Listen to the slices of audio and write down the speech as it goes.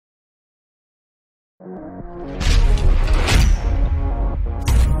Hey,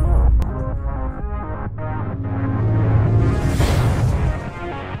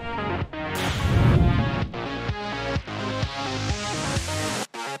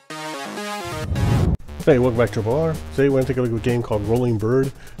 welcome back to Bar. Today we're going to take a look at a game called Rolling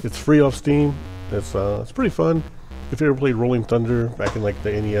Bird. It's free off Steam. It's pretty fun. If you ever played Rolling Thunder back in like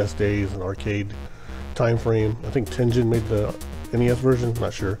the NES days and arcade time frame, I think Tengen made the NES version,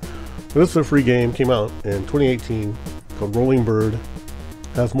 not sure. But this is a free game, came out in 2018, called Rolling Bird.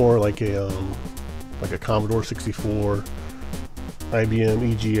 Has more like a Commodore 64, IBM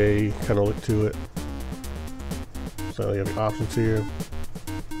EGA kind of look to it. So you have the options here.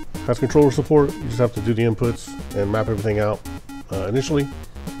 Has controller support. You just have to do the inputs and map everything out initially.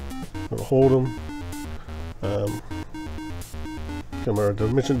 Hold them. Our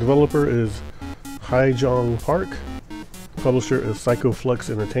dimension developer is Haijong Park. Publisher is Psychoflux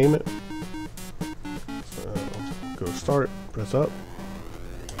Entertainment. So go to start, press up.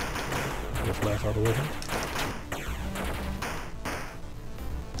 Get mouse out of the way.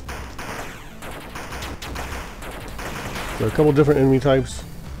 There are a couple different enemy types.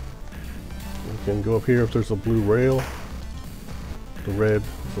 You can go up here if there's a blue rail. The red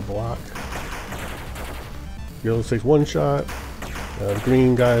is a block. Yellow takes one shot. The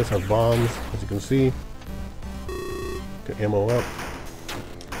green guys have bombs, as you can see. Get ammo up.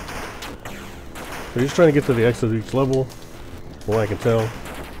 So you're just trying to get to the exit of each level, from what I can tell.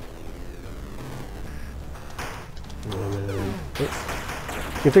 And then,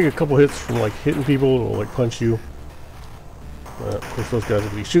 you can take a couple hits from like hitting people or like punch you. Of course, those guys,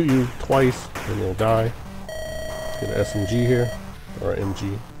 if they shoot you twice, then you'll die. Get an SMG here, or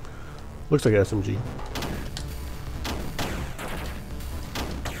MG. Looks like an SMG.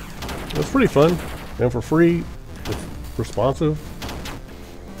 It's pretty fun, and for free, it's responsive.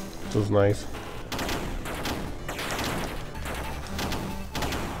 This is nice.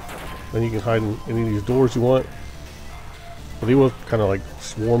 Then you can hide in any of these doors you want. But they will kind of like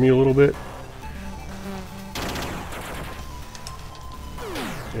swarm you a little bit.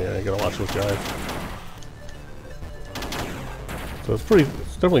 Yeah, you gotta watch those guys. So it's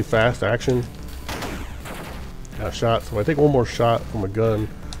definitely fast action. Got a shot, so if I take one more shot from a gun,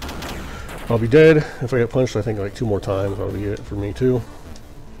 I'll be dead. If I get punched, I think like 2 more times, that'll be it for me too.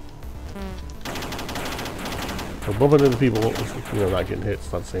 So bumping into people, you know, not getting hit,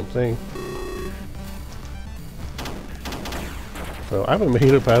 it's not the same thing. So I haven't made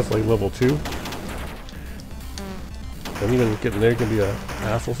it past like level 2. And even getting there can be a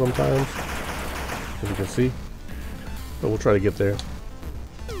hassle sometimes, as you can see. But we'll try to get there.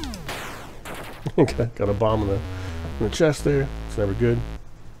 Got a bomb in the chest there. It's never good.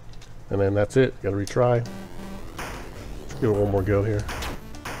 And then that's it. Got to retry. Give it one more go here.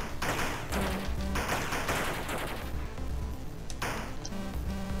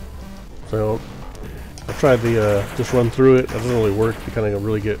 So I tried the just run through it. That doesn't really work. You kind of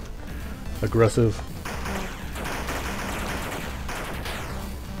really get aggressive.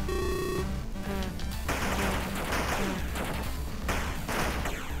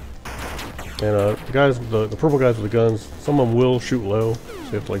 And the guys, the purple guys with the guns, some of them will shoot low, so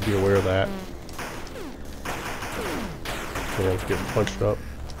you have to like be aware of that. And it's getting punched up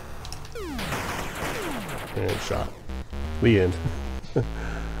and shot. The end.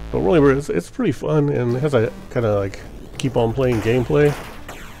 But really, it's pretty fun, and it has a kind of like keep on playing gameplay.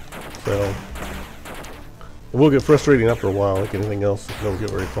 So it will get frustrating after a while, like anything else. If you don't get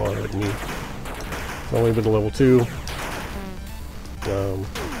very far, like me. I've only been to level 2.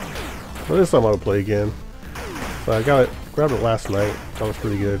 But this time I would play again. So I grabbed it last night. Thought it was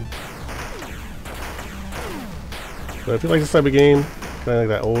pretty good. But if you like this type of game, kind of like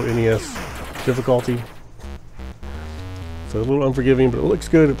that old NES difficulty. So a little unforgiving, but it looks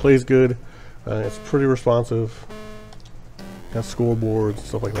good. It plays good. It's pretty responsive. Has scoreboards,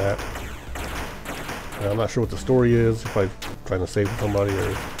 stuff like that. I'm not sure what the story is. If I'm trying to save somebody or,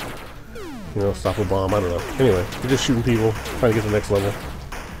 you know, stop a bomb. I don't know. Anyway, you're just shooting people, trying to get to the next level.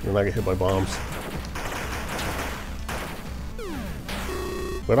 You're not get hit by bombs.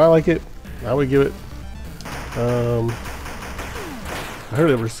 But I like it. I would give it. I heard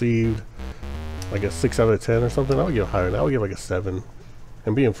it received like a 6 out of 10 or something. I would give it higher. I would give it like a 7.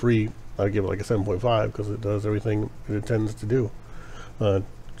 And being free, I would give it like a 7.5 because it does everything it intends to do. Kind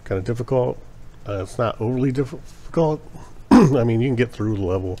of difficult. It's not overly difficult. I mean, you can get through the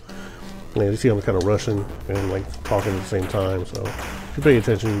level. And you see I'm kind of rushing and like talking at the same time, so if you pay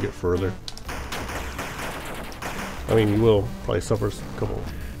attention you can get further. I mean, you will probably suffer a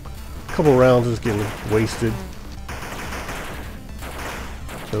couple rounds just getting wasted.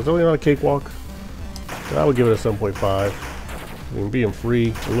 So it's really not a cakewalk. But I would give it a 7.5. I mean, being free,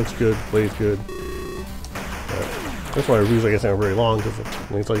 it looks good, plays good. That's why reviews, I guess, aren't very long, because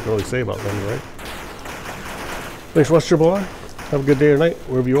that's all you can really say about them, right? Thanks for watching, Triple R. Have a good day or night,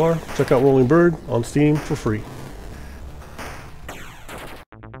 wherever you are. Check out Rolling Bird on Steam for free.